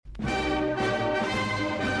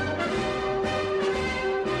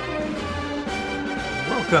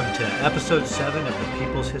Welcome to episode 7 of the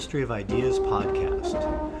People's History of Ideas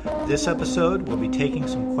podcast. This episode, we'll be taking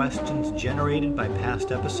some questions generated by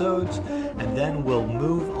past episodes, and then we'll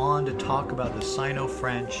move on to talk about the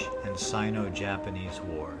Sino-French and Sino-Japanese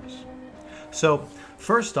wars. So,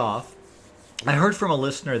 first off, I heard from a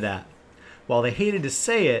listener that, while they hated to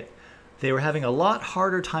say it, they were having a lot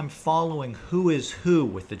harder time following who is who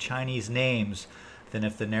with the Chinese names than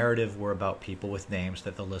if the narrative were about people with names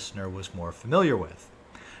that the listener was more familiar with.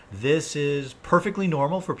 This is perfectly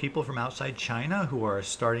normal for people from outside China who are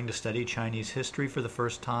starting to study Chinese history for the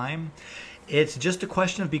first time. It's just a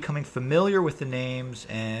question of becoming familiar with the names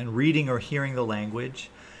and reading or hearing the language,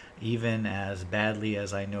 even as badly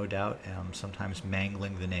as I no doubt am sometimes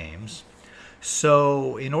mangling the names.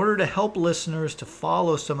 So, in order to help listeners to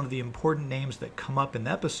follow some of the important names that come up in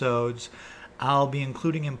the episodes, I'll be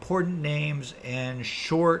including important names and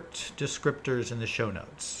short descriptors in the show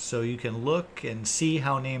notes, so you can look and see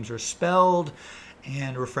how names are spelled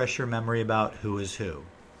and refresh your memory about who is who.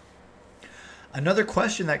 Another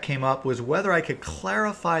question that came up was whether I could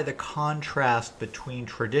clarify the contrast between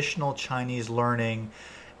traditional Chinese learning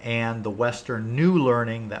and the Western New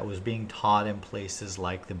Learning that was being taught in places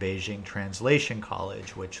like the Beijing Translation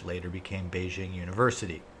College, which later became Beijing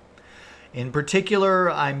University. In particular,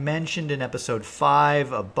 I mentioned in episode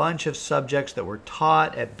 5 a bunch of subjects that were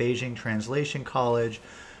taught at Beijing Translation College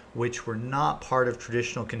which were not part of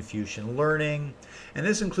traditional Confucian learning. And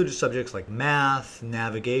this included subjects like math,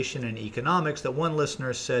 navigation, and economics that one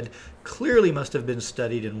listener said clearly must have been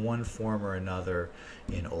studied in one form or another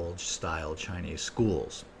in old-style Chinese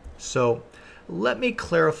schools. So let me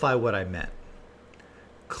clarify what I meant.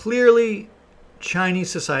 Clearly, Chinese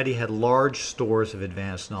society had large stores of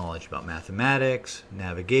advanced knowledge about mathematics,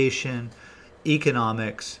 navigation,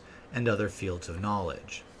 economics, and other fields of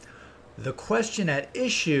knowledge. The question at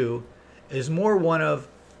issue is more one of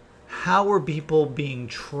how were people being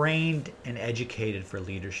trained and educated for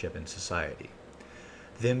leadership in society?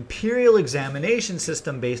 The imperial examination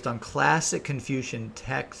system based on classic Confucian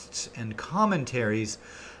texts and commentaries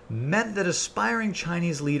meant that aspiring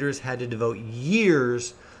Chinese leaders had to devote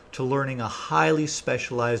years to learning a highly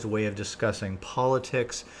specialized way of discussing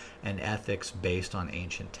politics and ethics based on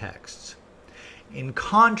ancient texts. In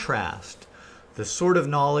contrast, the sort of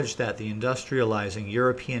knowledge that the industrializing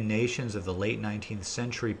European nations of the late 19th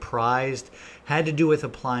century prized had to do with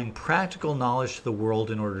applying practical knowledge to the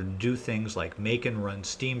world in order to do things like make and run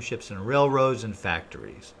steamships and railroads and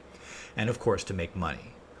factories, and of course to make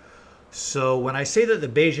money. So when I say that the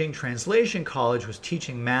Beijing Translation College was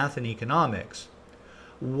teaching math and economics,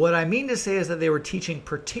 what I mean to say is that they were teaching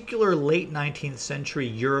particular late 19th century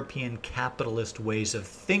European capitalist ways of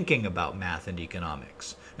thinking about math and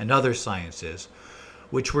economics and other sciences,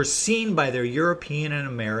 which were seen by their European and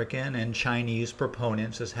American and Chinese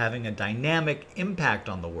proponents as having a dynamic impact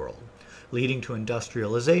on the world, leading to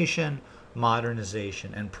industrialization,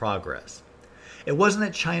 modernization, and progress. It wasn't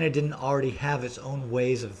that China didn't already have its own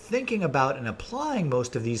ways of thinking about and applying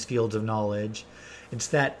most of these fields of knowledge. It's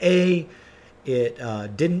that it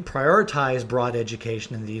didn't prioritize broad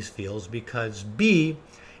education in these fields because B,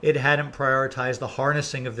 it hadn't prioritized the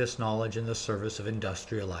harnessing of this knowledge in the service of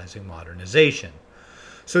industrializing modernization.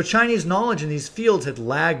 So Chinese knowledge in these fields had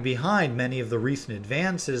lagged behind many of the recent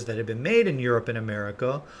advances that had been made in Europe and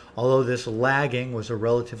America. Although this lagging was a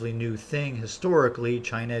relatively new thing historically,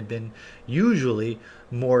 China had been usually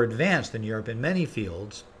more advanced than Europe in many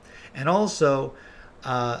fields. And also,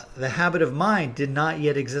 the habit of mind did not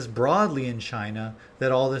yet exist broadly in China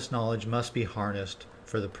that all this knowledge must be harnessed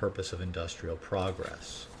for the purpose of industrial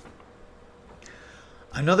progress.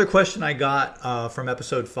 Another question I got from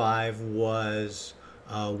episode 5 was,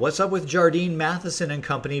 what's up with Jardine Matheson and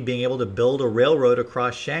Company being able to build a railroad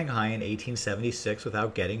across Shanghai in 1876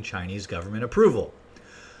 without getting Chinese government approval?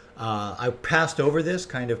 I passed over this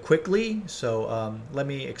kind of quickly, so let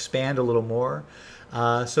me expand a little more.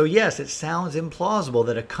 So yes, it sounds implausible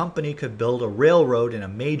that a company could build a railroad in a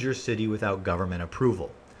major city without government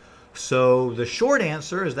approval. So the short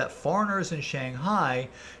answer is that foreigners in Shanghai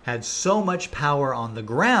had so much power on the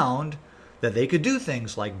ground that they could do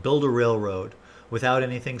things like build a railroad without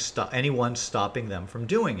anyone stopping them from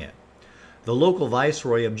doing it. The local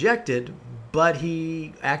viceroy objected, but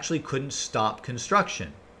he actually couldn't stop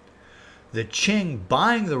construction. The Qing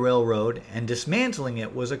buying the railroad and dismantling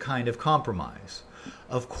it was a kind of compromise.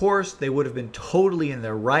 Of course, they would have been totally in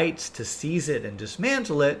their rights to seize it and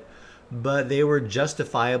dismantle it, but they were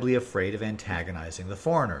justifiably afraid of antagonizing the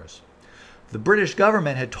foreigners. The British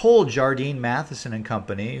government had told Jardine Matheson and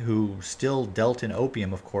Company, who still dealt in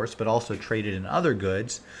opium, of course, but also traded in other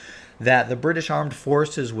goods, that the British armed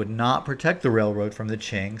forces would not protect the railroad from the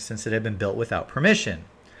Qing since it had been built without permission.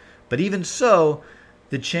 But even so,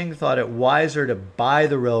 the Qing thought it wiser to buy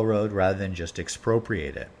the railroad rather than just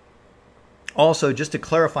expropriate it. Also, just to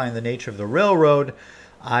clarify the nature of the railroad,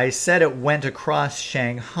 I said it went across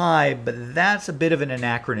Shanghai, but that's a bit of an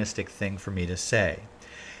anachronistic thing for me to say.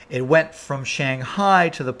 It went from Shanghai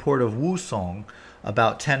to the port of Wusong,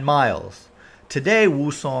 about 10 miles. Today,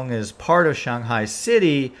 Wusong is part of Shanghai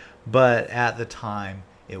City, but at the time,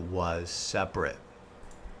 it was separate.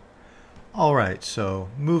 All right, so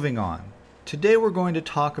moving on. Today, we're going to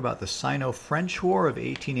talk about the Sino-French War of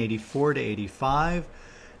 1884 to 85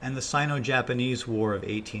 and the Sino-Japanese War of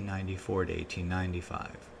 1894 to 1895.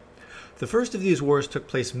 The first of these wars took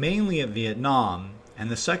place mainly in Vietnam, and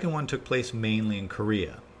the second one took place mainly in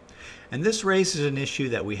Korea. And this raises an issue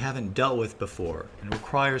that we haven't dealt with before and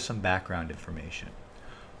requires some background information.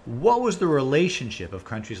 What was the relationship of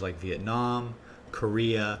countries like Vietnam,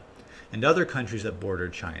 Korea, and other countries that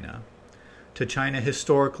bordered China to China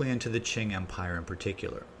historically and to the Qing Empire in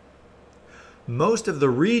particular? Most of the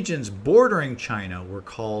regions bordering China were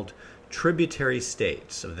called tributary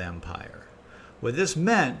states of the empire. What this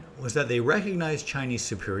meant was that they recognized Chinese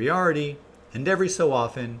superiority, and every so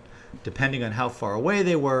often, depending on how far away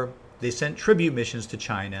they were, they sent tribute missions to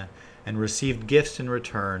China and received gifts in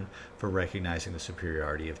return for recognizing the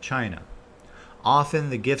superiority of China. Often,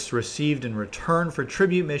 the gifts received in return for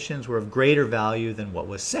tribute missions were of greater value than what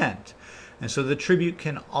was sent, and so the tribute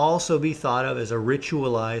can also be thought of as a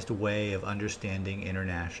ritualized way of understanding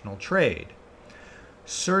international trade.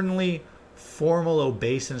 Certainly, formal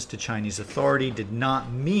obeisance to Chinese authority did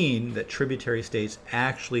not mean that tributary states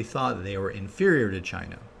actually thought that they were inferior to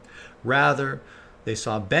China. Rather, they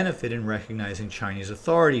saw benefit in recognizing Chinese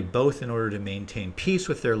authority both in order to maintain peace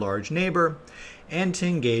with their large neighbor and to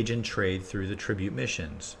engage in trade through the tribute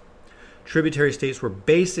missions. Tributary states were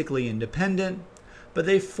basically independent, but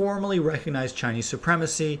they formally recognized Chinese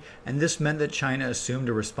supremacy, and this meant that China assumed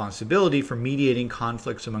a responsibility for mediating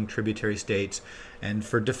conflicts among tributary states and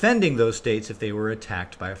for defending those states if they were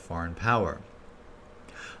attacked by a foreign power.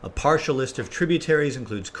 A partial list of tributaries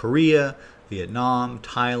includes Korea, Vietnam,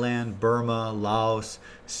 Thailand, Burma, Laos,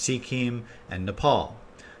 Sikkim, and Nepal.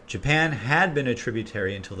 Japan had been a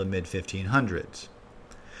tributary until the mid-1500s.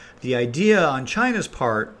 The idea on China's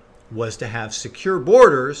part was to have secure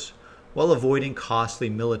borders while avoiding costly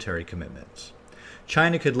military commitments.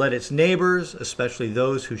 China could let its neighbors, especially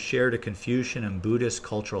those who shared a Confucian and Buddhist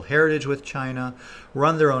cultural heritage with China,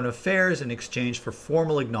 run their own affairs in exchange for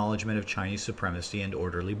formal acknowledgement of Chinese supremacy and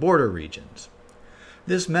orderly border regions.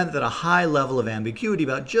 This meant that a high level of ambiguity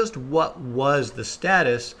about just what was the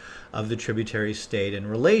status of the tributary state in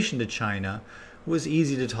relation to China was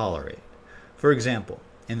easy to tolerate. For example,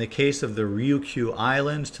 in the case of the Ryukyu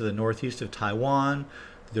Islands to the northeast of Taiwan,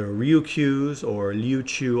 the Ryukyus, or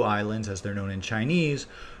Liuqiu Islands as they're known in Chinese,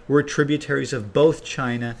 were tributaries of both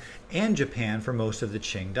China and Japan for most of the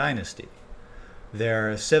Qing dynasty.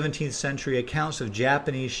 There are 17th century accounts of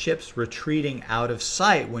Japanese ships retreating out of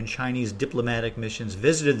sight when Chinese diplomatic missions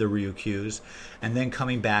visited the Ryukyus and then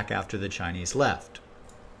coming back after the Chinese left.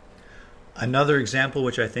 Another example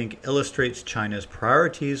which I think illustrates China's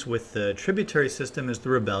priorities with the tributary system is the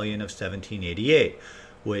rebellion of 1788,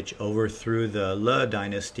 which overthrew the Le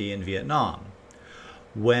dynasty in Vietnam.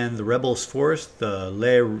 When the rebels forced the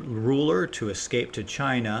Le ruler to escape to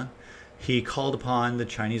China, he called upon the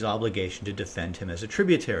Chinese obligation to defend him as a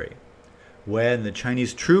tributary. When the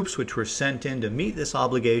Chinese troops which were sent in to meet this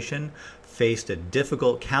obligation faced a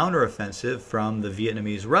difficult counteroffensive from the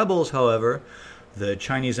Vietnamese rebels, however, the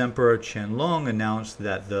Chinese Emperor Qianlong announced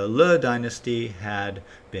that the Le dynasty had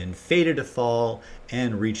been fated to fall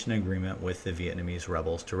and reached an agreement with the Vietnamese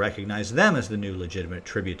rebels to recognize them as the new legitimate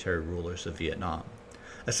tributary rulers of Vietnam.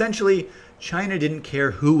 Essentially, China didn't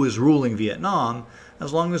care who was ruling Vietnam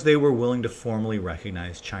as long as they were willing to formally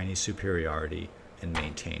recognize Chinese superiority and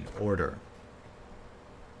maintain order.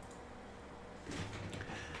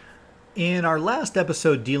 In our last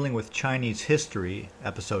episode dealing with Chinese history,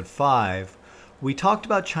 episode 5, we talked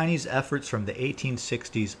about Chinese efforts from the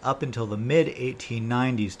 1860s up until the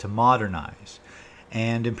mid-1890s to modernize,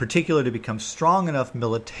 and in particular to become strong enough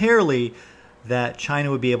militarily that China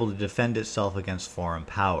would be able to defend itself against foreign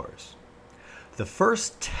powers. The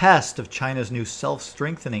first test of China's new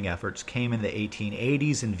self-strengthening efforts came in the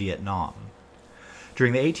 1880s in Vietnam.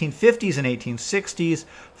 During the 1850s and 1860s,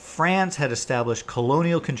 France had established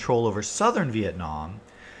colonial control over southern Vietnam,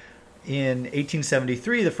 In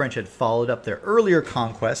 1873, the French had followed up their earlier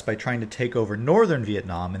conquest by trying to take over northern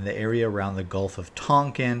Vietnam in the area around the Gulf of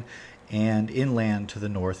Tonkin and inland to the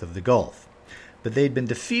north of the Gulf. But they'd been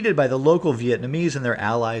defeated by the local Vietnamese and their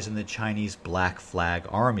allies in the Chinese Black Flag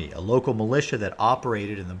Army, a local militia that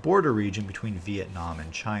operated in the border region between Vietnam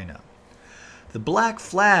and China. The Black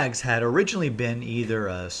Flags had originally been either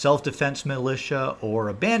a self-defense militia or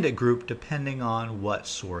a bandit group, depending on what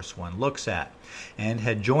source one looks at, and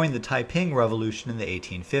had joined the Taiping Revolution in the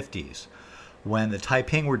 1850s. When the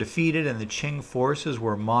Taiping were defeated and the Qing forces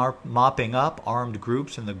were mopping up armed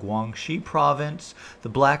groups in the Guangxi province, the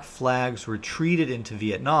Black Flags retreated into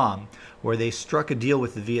Vietnam, where they struck a deal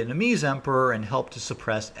with the Vietnamese emperor and helped to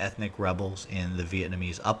suppress ethnic rebels in the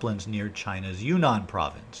Vietnamese uplands near China's Yunnan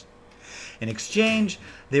province. In exchange,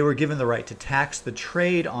 they were given the right to tax the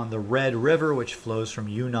trade on the Red River, which flows from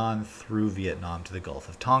Yunnan through Vietnam to the Gulf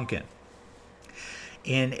of Tonkin.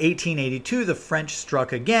 In 1882, the French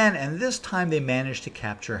struck again, and this time they managed to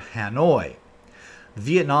capture Hanoi.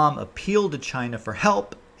 Vietnam appealed to China for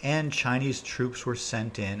help, and Chinese troops were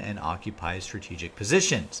sent in and occupied strategic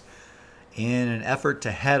positions. In an effort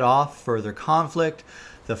to head off further conflict,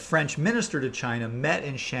 the French minister to China met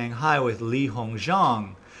in Shanghai with Li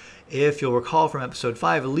Hongzhang. If you'll recall from episode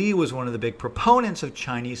 5, Li was one of the big proponents of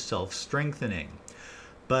Chinese self-strengthening.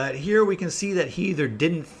 But here we can see that he either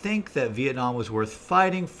didn't think that Vietnam was worth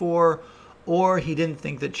fighting for, or he didn't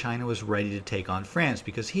think that China was ready to take on France,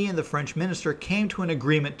 because he and the French minister came to an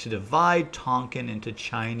agreement to divide Tonkin into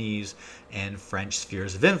Chinese and French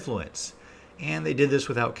spheres of influence. And they did this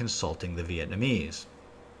without consulting the Vietnamese.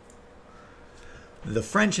 The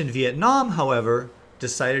French in Vietnam, however,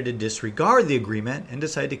 decided to disregard the agreement and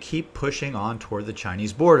decided to keep pushing on toward the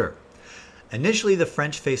Chinese border. Initially, the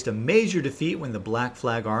French faced a major defeat when the Black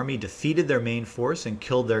Flag Army defeated their main force and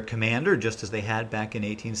killed their commander, just as they had back in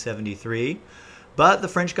 1873. But the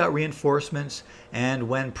French got reinforcements, and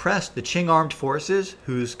when pressed, the Qing armed forces,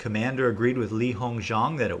 whose commander agreed with Li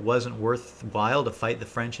Hongzhang that it wasn't worthwhile to fight the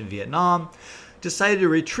French in Vietnam, decided to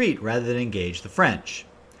retreat rather than engage the French.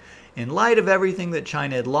 In light of everything that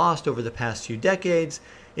China had lost over the past few decades,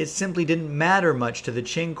 it simply didn't matter much to the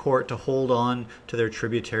Qing court to hold on to their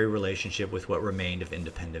tributary relationship with what remained of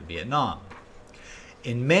independent Vietnam.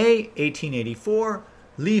 In May 1884,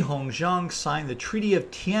 Li Hongzhang signed the Treaty of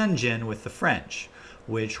Tianjin with the French,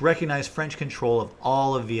 which recognized French control of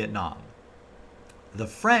all of Vietnam. The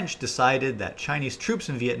French decided that Chinese troops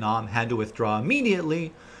in Vietnam had to withdraw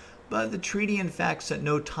immediately, but the treaty in fact set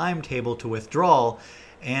no timetable to withdrawal,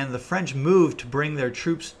 and the French move to bring their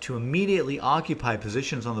troops to immediately occupy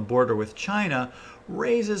positions on the border with China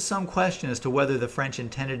raises some question as to whether the French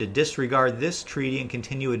intended to disregard this treaty and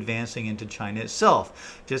continue advancing into China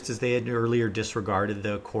itself, just as they had earlier disregarded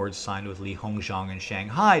the accords signed with Li Hongzhang in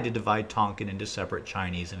Shanghai to divide Tonkin into separate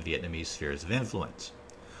Chinese and Vietnamese spheres of influence.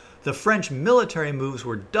 The French military moves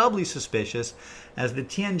were doubly suspicious, as the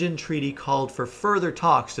Tianjin Treaty called for further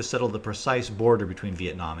talks to settle the precise border between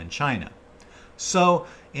Vietnam and China. So,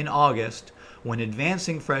 in August, when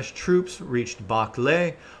advancing fresh troops reached Bac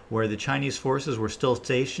Lé, where the Chinese forces were still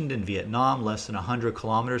stationed in Vietnam less than 100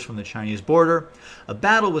 kilometers from the Chinese border, a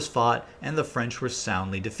battle was fought and the French were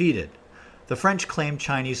soundly defeated. The French claimed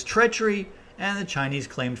Chinese treachery and the Chinese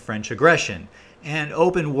claimed French aggression, and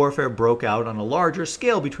open warfare broke out on a larger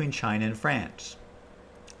scale between China and France.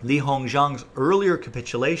 Li Hongzhang's earlier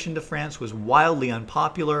capitulation to France was wildly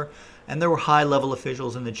unpopular, and there were high-level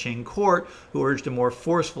officials in the Qing court who urged a more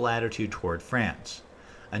forceful attitude toward France.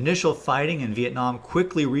 Initial fighting in Vietnam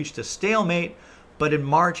quickly reached a stalemate, but in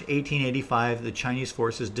March 1885, the Chinese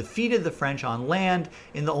forces defeated the French on land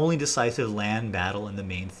in the only decisive land battle in the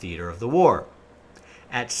main theater of the war.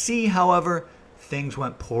 At sea, however, things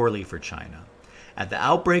went poorly for China. At the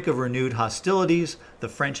outbreak of renewed hostilities, the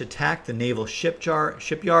French attacked the naval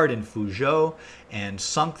shipyard in Fuzhou and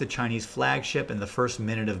sunk the Chinese flagship in the first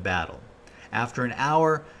minute of battle. After an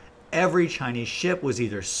hour, every Chinese ship was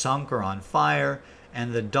either sunk or on fire,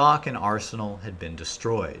 and the dock and arsenal had been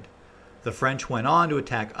destroyed. The French went on to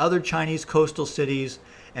attack other Chinese coastal cities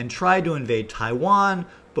and tried to invade Taiwan,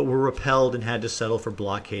 but were repelled and had to settle for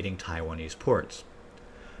blockading Taiwanese ports.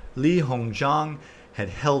 Li Hongzhang had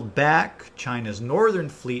held back China's northern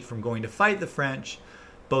fleet from going to fight the French,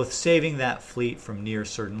 both saving that fleet from near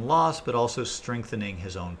certain loss, but also strengthening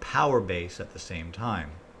his own power base at the same time.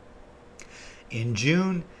 In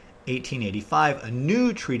June 1885, a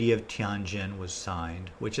new Treaty of Tianjin was signed,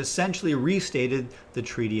 which essentially restated the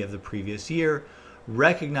treaty of the previous year,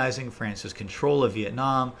 recognizing France's control of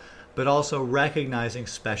Vietnam, but also recognizing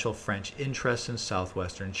special French interests in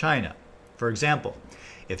southwestern China. For example,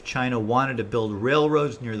 if China wanted to build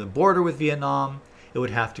railroads near the border with Vietnam, it would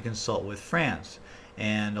have to consult with France,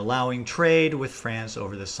 and allowing trade with France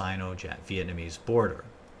over the Sino-Vietnamese border.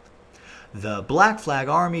 The Black Flag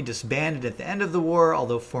Army disbanded at the end of the war,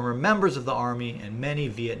 although former members of the army and many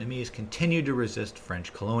Vietnamese continued to resist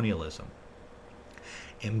French colonialism.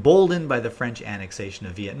 Emboldened by the French annexation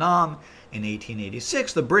of Vietnam, in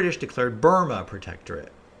 1886 the British declared Burma a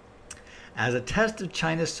protectorate. As a test of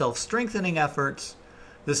China's self-strengthening efforts,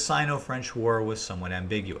 the Sino-French War was somewhat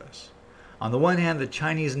ambiguous. On the one hand, the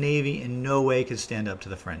Chinese Navy in no way could stand up to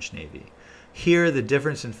the French Navy. Here, the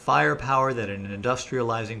difference in firepower that an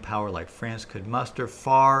industrializing power like France could muster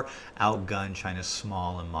far outgunned China's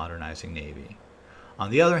small and modernizing navy.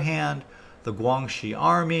 On the other hand, the Guangxi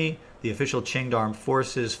Army, the official Qing armed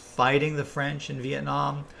forces fighting the French in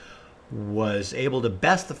Vietnam, was able to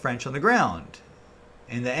best the French on the ground.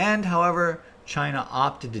 In the end, however, China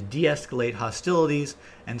opted to de-escalate hostilities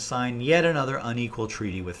and sign yet another unequal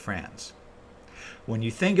treaty with France. When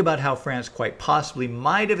you think about how France quite possibly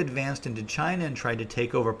might have advanced into China and tried to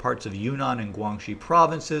take over parts of Yunnan and Guangxi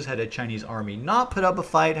provinces had a Chinese army not put up a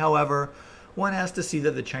fight, however, one has to see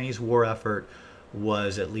that the Chinese war effort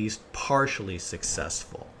was at least partially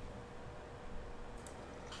successful.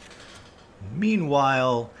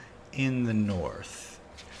 Meanwhile, in the north,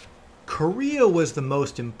 Korea was the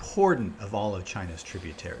most important of all of China's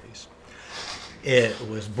tributaries. It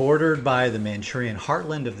was bordered by the Manchurian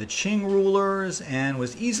heartland of the Qing rulers and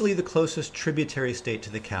was easily the closest tributary state to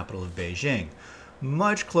the capital of Beijing,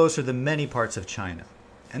 much closer than many parts of China.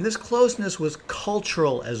 And this closeness was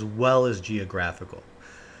cultural as well as geographical.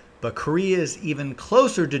 But Korea is even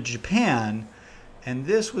closer to Japan, and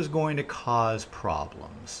this was going to cause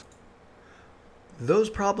problems.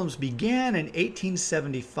 Those problems began in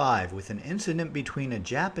 1875 with an incident between a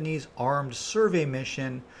Japanese armed survey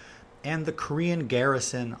mission and the Korean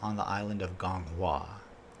garrison on the island of Ganghwa.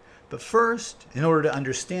 But first, in order to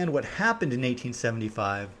understand what happened in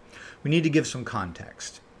 1875, we need to give some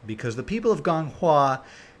context, because the people of Ganghwa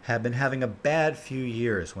had been having a bad few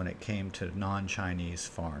years when it came to non-Chinese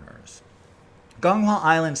foreigners. Ganghwa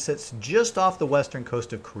Island sits just off the western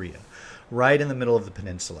coast of Korea, right in the middle of the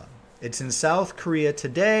peninsula. It's in South Korea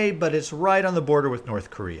today, but it's right on the border with North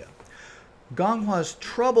Korea. Ganghwa's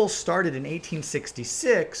trouble started in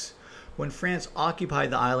 1866 when France occupied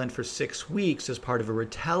the island for 6 weeks as part of a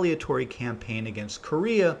retaliatory campaign against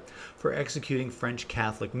Korea for executing French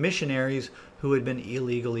Catholic missionaries who had been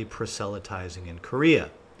illegally proselytizing in Korea.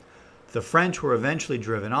 The French were eventually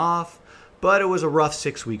driven off, but it was a rough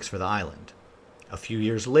 6 weeks for the island. A few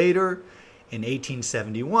years later, in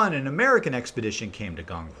 1871, an American expedition came to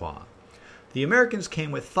Ganghwa. The Americans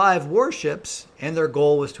came with 5 warships, and their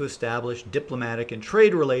goal was to establish diplomatic and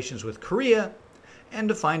trade relations with Korea and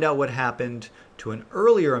to find out what happened to an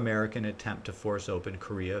earlier American attempt to force open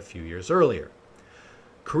Korea a few years earlier.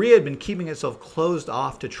 Korea had been keeping itself closed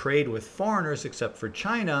off to trade with foreigners except for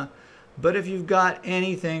China, but if you've got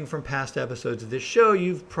anything from past episodes of this show,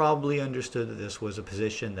 you've probably understood that this was a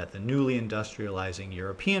position that the newly industrializing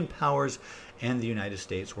European powers and the United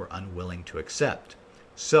States were unwilling to accept.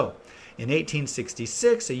 So, in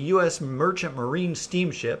 1866, a U.S. merchant marine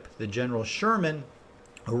steamship, the General Sherman,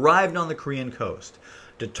 arrived on the Korean coast,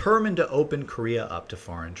 determined to open Korea up to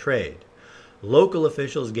foreign trade. Local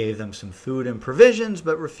officials gave them some food and provisions,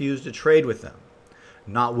 but refused to trade with them.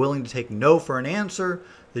 Not willing to take no for an answer,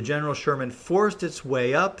 the General Sherman forced its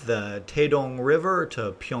way up the Taedong River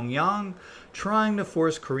to Pyongyang, trying to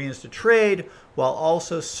force Koreans to trade while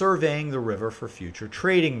also surveying the river for future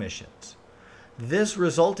trading missions. This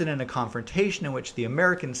resulted in a confrontation in which the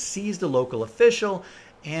Americans seized a local official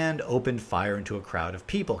and opened fire into a crowd of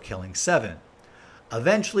people, killing 7.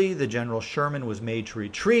 Eventually, the General Sherman was made to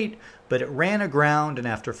retreat, but it ran aground, and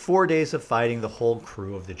after 4 days of fighting, the whole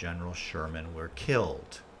crew of the General Sherman were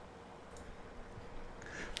killed.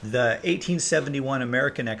 The 1871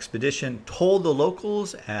 American expedition told the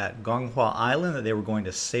locals at Ganghwa Island that they were going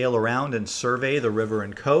to sail around and survey the river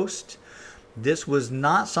and coast. This was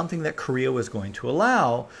not something that Korea was going to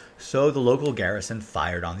allow, so the local garrison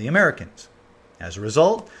fired on the Americans. As a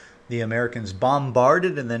result, the Americans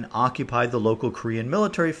bombarded and then occupied the local Korean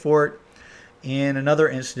military fort in another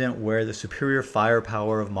incident where the superior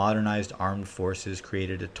firepower of modernized armed forces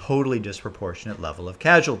created a totally disproportionate level of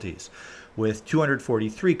casualties, with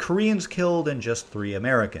 243 Koreans killed and just 3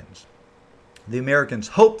 Americans. The Americans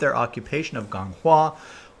hoped their occupation of Ganghwa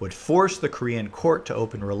would force the Korean court to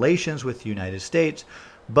open relations with the United States,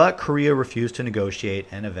 but Korea refused to negotiate,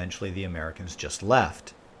 and eventually the Americans just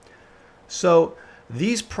left. So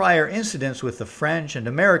These prior incidents with the French and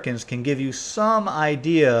Americans can give you some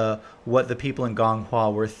idea what the people in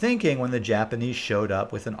Gonghua were thinking when the Japanese showed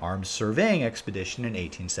up with an armed surveying expedition in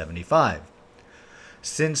 1875.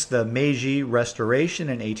 Since the Meiji Restoration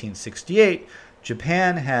in 1868,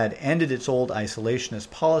 Japan had ended its old isolationist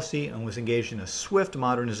policy and was engaged in a swift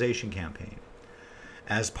modernization campaign.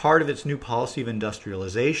 As part of its new policy of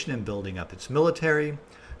industrialization and building up its military,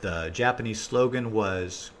 the Japanese slogan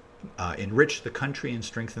was enrich the country and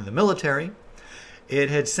strengthen the military.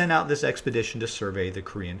 It had sent out this expedition to survey the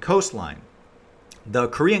Korean coastline. The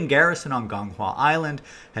Korean garrison on Gonghua Island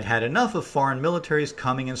had had enough of foreign militaries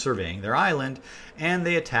coming and surveying their island, and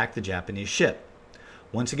they attacked the Japanese ship.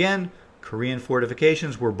 Once again, Korean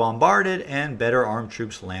fortifications were bombarded and better armed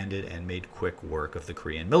troops landed and made quick work of the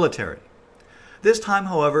Korean military. This time,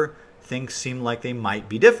 however, things seemed like they might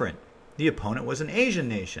be different. The opponent was an Asian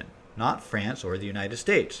nation, not France or the United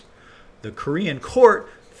States. The Korean court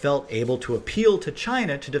felt able to appeal to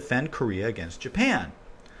China to defend Korea against Japan.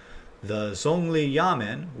 The Zhongli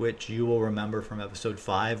Yamen, which you will remember from episode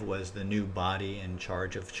 5 was the new body in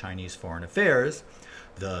charge of Chinese foreign affairs,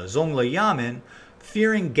 the Zhongli Yamen,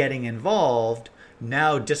 fearing getting involved,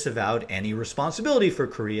 now disavowed any responsibility for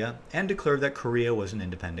Korea and declared that Korea was an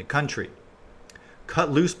independent country.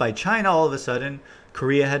 Cut loose by China all of a sudden,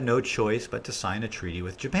 Korea had no choice but to sign a treaty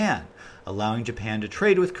with Japan, allowing Japan to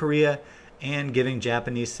trade with Korea and giving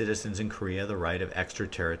Japanese citizens in Korea the right of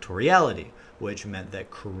extraterritoriality, which meant that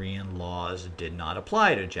Korean laws did not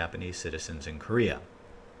apply to Japanese citizens in Korea.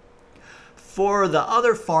 For the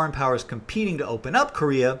other foreign powers competing to open up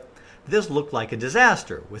Korea, this looked like a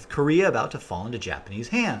disaster, with Korea about to fall into Japanese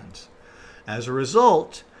hands. As a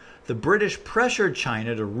result, the British pressured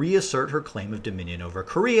China to reassert her claim of dominion over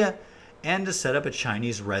Korea and to set up a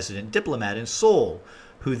Chinese resident diplomat in Seoul,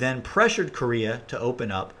 who then pressured Korea to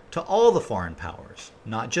open up to all the foreign powers,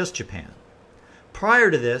 not just Japan.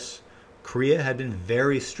 Prior to this, Korea had been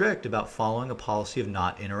very strict about following a policy of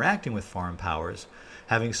not interacting with foreign powers,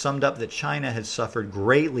 having summed up that China had suffered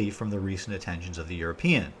greatly from the recent attentions of the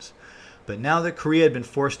Europeans. But now that Korea had been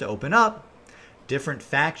forced to open up, different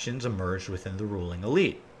factions emerged within the ruling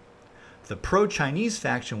elite. The pro-Chinese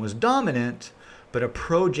faction was dominant, but a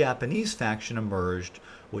pro-Japanese faction emerged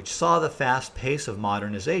which saw the fast pace of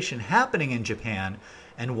modernization happening in Japan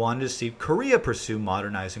and wanted to see Korea pursue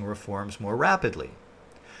modernizing reforms more rapidly.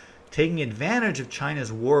 Taking advantage of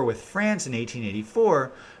China's war with France in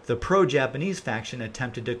 1884, the pro-Japanese faction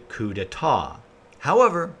attempted a coup d'etat.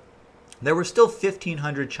 However, there were still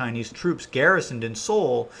 1,500 Chinese troops garrisoned in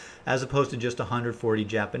Seoul, as opposed to just 140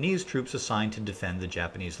 Japanese troops assigned to defend the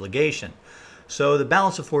Japanese legation. So the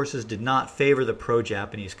balance of forces did not favor the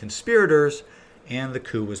pro-Japanese conspirators, and the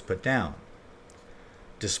coup was put down.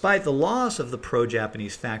 Despite the loss of the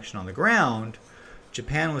pro-Japanese faction on the ground,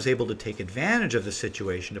 Japan was able to take advantage of the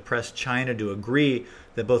situation to press China to agree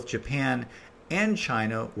that both Japan and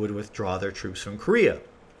China would withdraw their troops from Korea,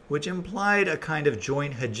 which implied a kind of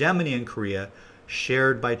joint hegemony in Korea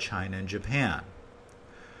shared by China and Japan.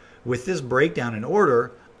 With this breakdown in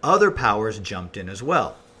order, other powers jumped in as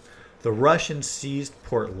well. The Russians seized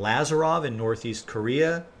Port Lazarov in northeast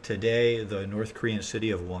Korea, today the North Korean city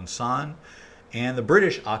of Wonsan, and the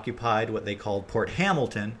British occupied what they called Port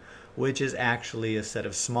Hamilton, which is actually a set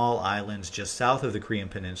of small islands just south of the Korean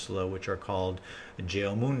peninsula, which are called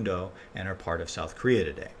Jeomundo and are part of South Korea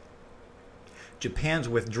today. Japan's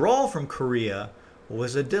withdrawal from Korea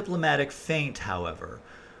was a diplomatic feint, however,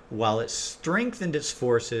 while it strengthened its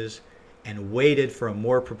forces and waited for a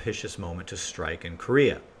more propitious moment to strike in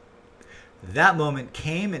Korea. That moment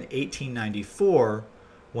came in 1894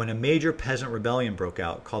 when a major peasant rebellion broke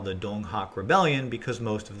out called the Donghak Rebellion, because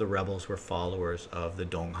most of the rebels were followers of the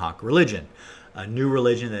Donghak religion, a new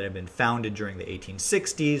religion that had been founded during the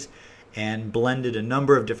 1860s and blended a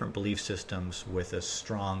number of different belief systems with a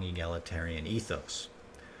strong egalitarian ethos.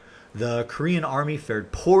 The Korean army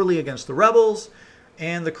fared poorly against the rebels,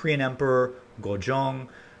 and the Korean Emperor Gojong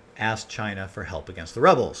asked China for help against the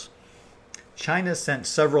rebels. China sent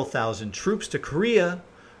several thousand troops to Korea,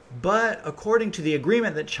 but according to the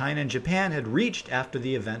agreement that China and Japan had reached after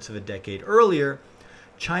the events of a decade earlier,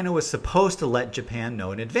 China was supposed to let Japan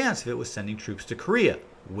know in advance if it was sending troops to Korea,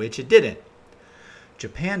 which it didn't.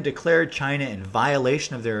 Japan declared China in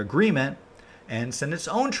violation of their agreement and sent its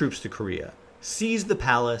own troops to Korea, seized the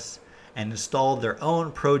palace, and installed their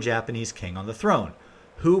own pro-Japanese king on the throne,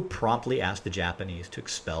 who promptly asked the Japanese to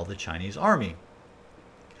expel the Chinese army.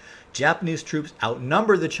 Japanese troops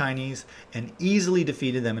outnumbered the Chinese and easily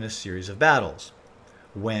defeated them in a series of battles.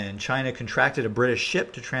 When China contracted a British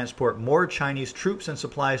ship to transport more Chinese troops and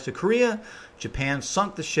supplies to Korea, Japan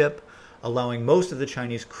sunk the ship, allowing most of the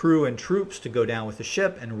Chinese crew and troops to go down with the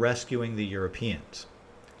ship and rescuing the Europeans.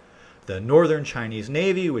 The northern Chinese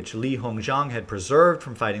Navy, which Li Hongzhang had preserved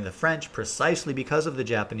from fighting the French precisely because of the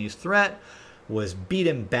Japanese threat, was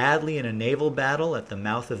beaten badly in a naval battle at the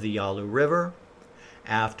mouth of the Yalu River.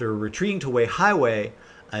 After retreating to Weihaiwei,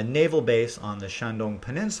 a naval base on the Shandong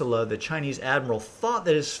Peninsula, the Chinese admiral thought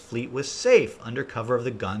that his fleet was safe under cover of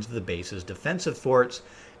the guns of the base's defensive forts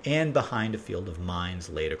and behind a field of mines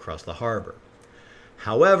laid across the harbor.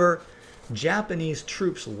 However, Japanese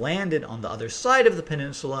troops landed on the other side of the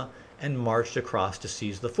peninsula and marched across to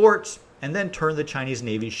seize the forts, and then turned the Chinese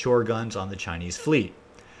Navy's shore guns on the Chinese fleet.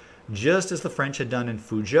 Just as the French had done in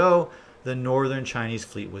Fuzhou, the northern Chinese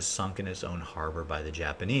fleet was sunk in its own harbor by the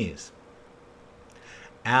Japanese.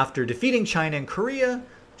 After defeating China and Korea,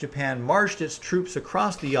 Japan marched its troops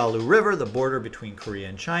across the Yalu River, the border between Korea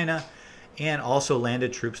and China, and also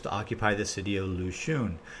landed troops to occupy the city of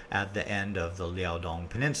Lushun at the end of the Liaodong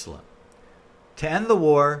Peninsula. To end the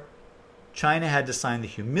war, China had to sign the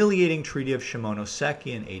humiliating Treaty of Shimonoseki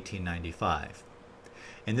in 1895.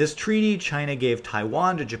 In this treaty, China gave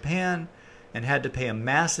Taiwan to Japan and had to pay a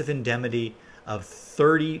massive indemnity of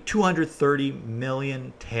 230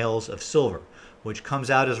 million taels of silver, which comes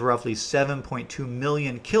out as roughly 7.2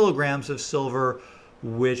 million kilograms of silver,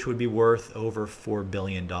 which would be worth over $4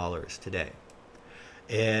 billion today.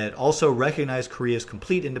 It also recognized Korea's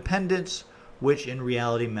complete independence, which in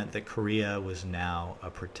reality meant that Korea was now a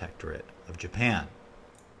protectorate of Japan.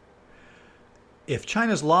 If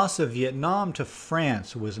China's loss of Vietnam to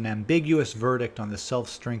France was an ambiguous verdict on the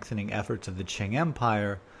self-strengthening efforts of the Qing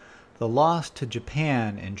Empire, the loss to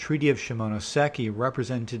Japan in Treaty of Shimonoseki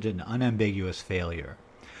represented an unambiguous failure.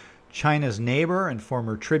 China's neighbor and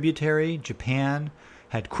former tributary, Japan,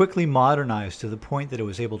 had quickly modernized to the point that it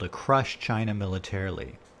was able to crush China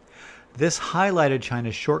militarily. This highlighted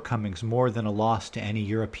China's shortcomings more than a loss to any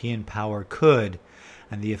European power could,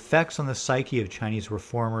 and the effects on the psyche of Chinese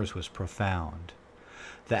reformers was profound.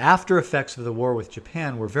 The after effects of the war with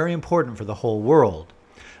Japan were very important for the whole world.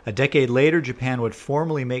 A decade later, Japan would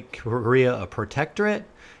formally make Korea a protectorate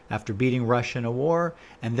after beating Russia in a war,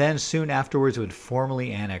 and then soon afterwards would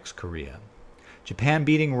formally annex Korea. Japan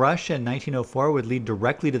beating Russia in 1904 would lead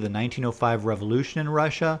directly to the 1905 revolution in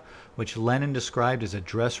Russia, which Lenin described as a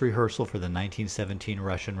dress rehearsal for the 1917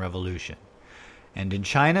 Russian Revolution. And in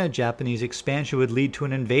China, Japanese expansion would lead to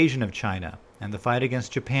an invasion of China, and the fight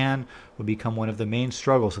against Japan would become one of the main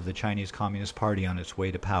struggles of the Chinese Communist Party on its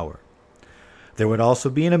way to power. There would also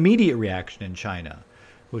be an immediate reaction in China,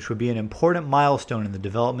 which would be an important milestone in the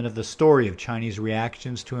development of the story of Chinese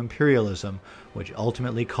reactions to imperialism, which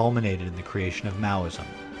ultimately culminated in the creation of Maoism.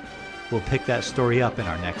 We'll pick that story up in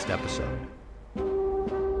our next episode.